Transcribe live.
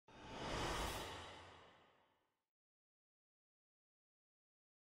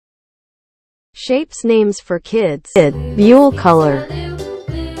Shapes names for kids. Buell color,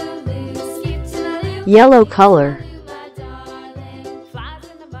 yellow color,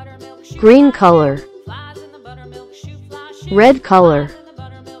 green color, red color,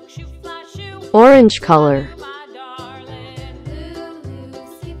 orange color,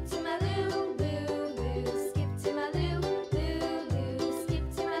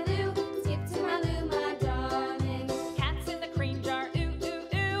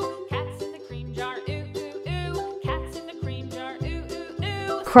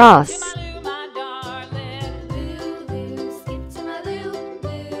 cross,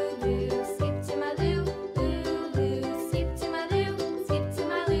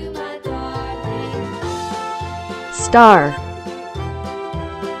 star,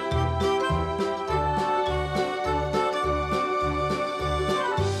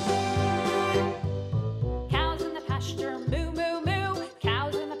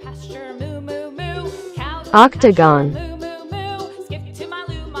 octagon,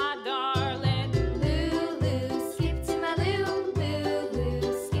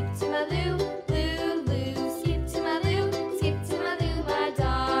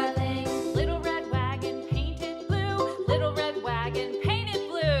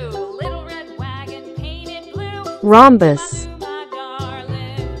 rhombus,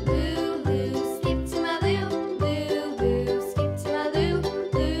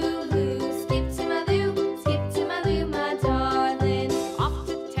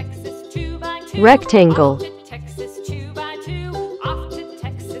 rectangle,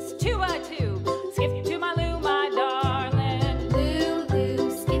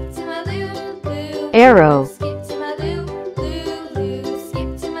 arrow,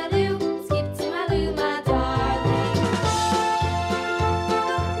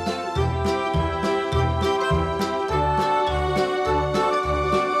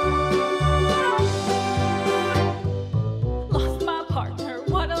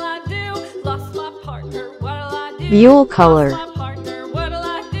 Buell color,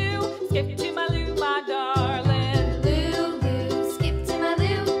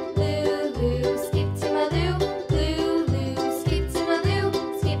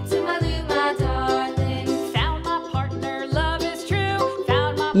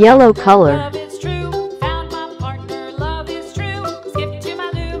 yellow color,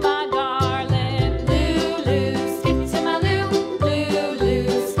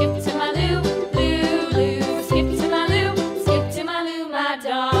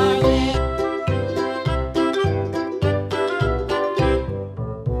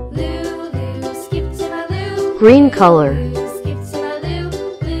 green color,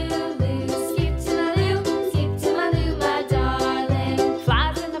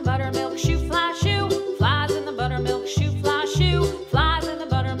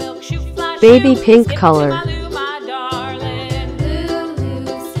 baby pink color,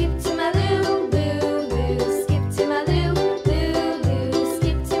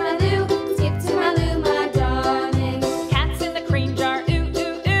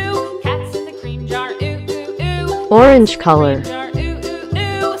 orange color,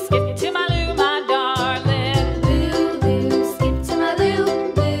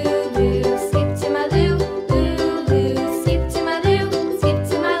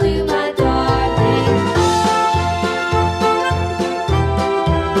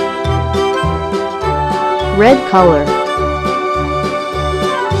 red color,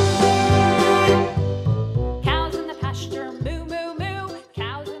 cows in the pasture, moo moo moo,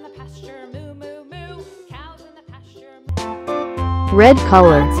 cows in the pasture, moo moo moo, cows in the pasture. red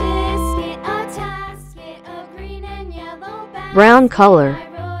color, brown color,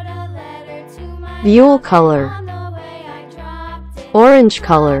 Buell color, orange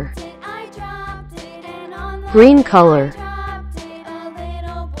color, green color,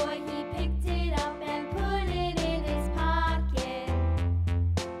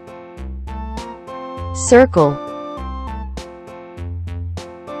 circle,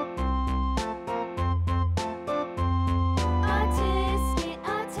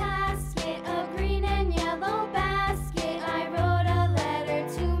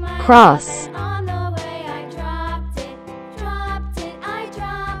 cross,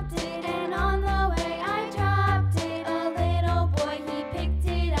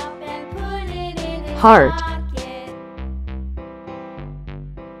 heart,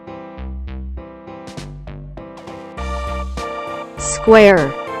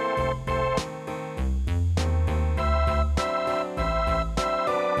 square,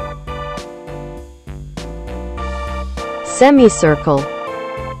 semicircle,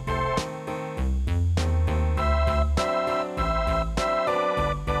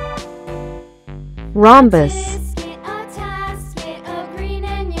 rhombus, Biscuit, a tasket, a green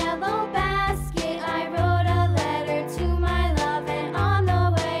and yellow basket. I wrote a letter to my love, and on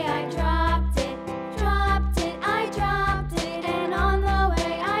the way I dropped it. I dropped it, and on the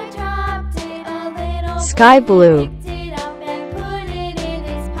way I dropped it. A little sky boy blue, picked it up and put it in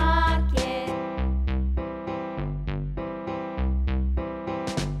his pocket.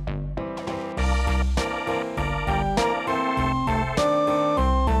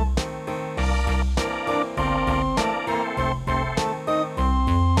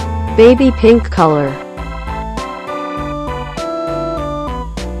 baby pink color,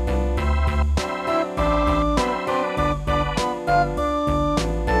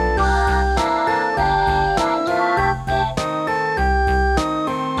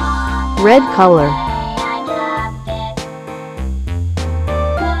 red color,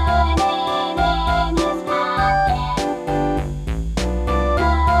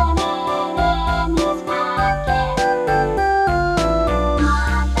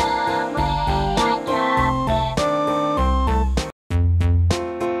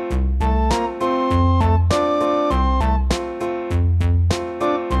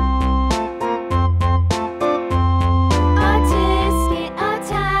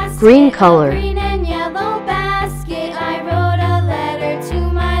 green color, Green and yellow basket. I wrote a letter to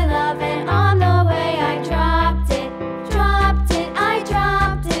my love, and on the way I dropped it. I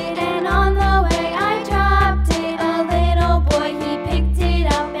dropped it, and on the way I dropped it. A little boy, he picked it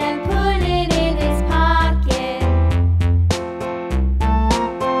up and put it in his pocket.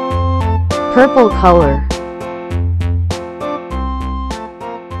 purple color,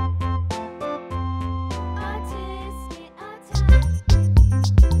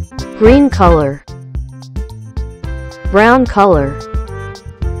 green color, brown color,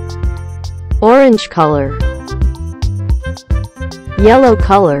 orange color, yellow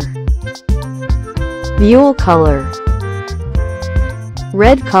color, mule color,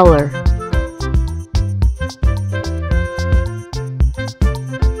 red color,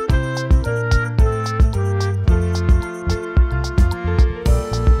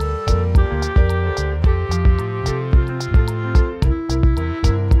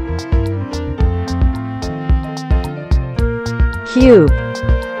 cube,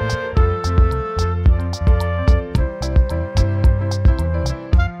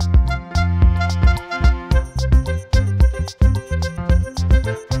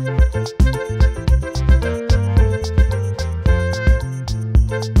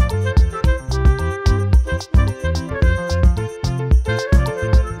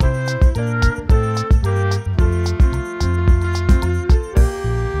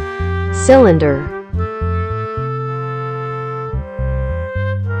 cylinder,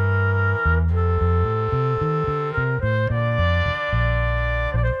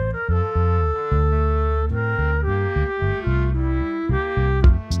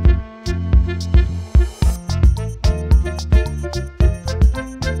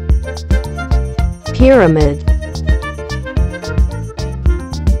 pyramid,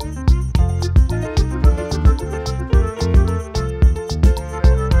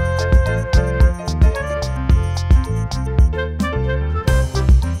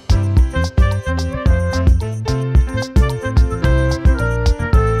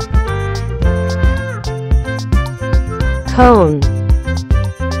 cone,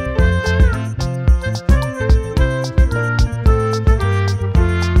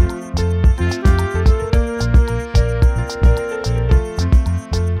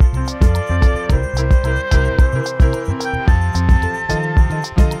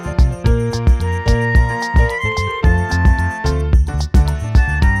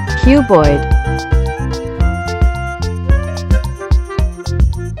 cuboid,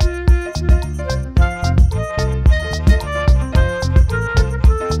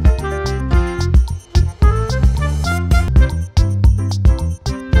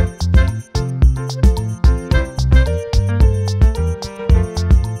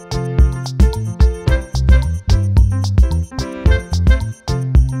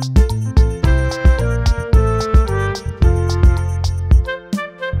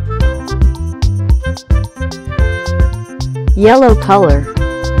 yellow color,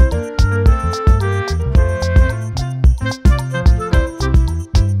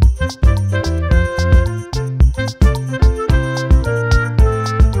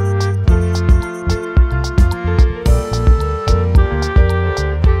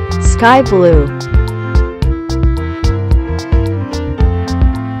 sky blue,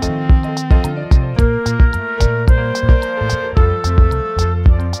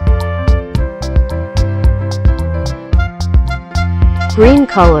 green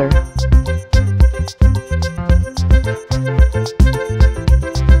color,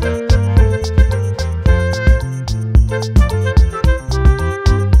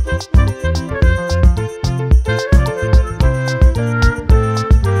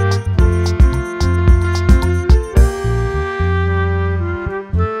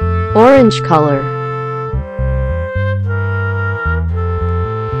 Orange color.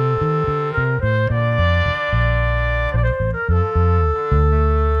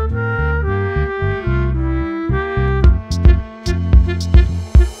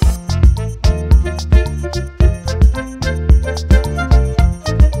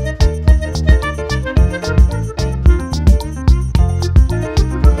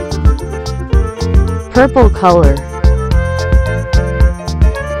 Purple color.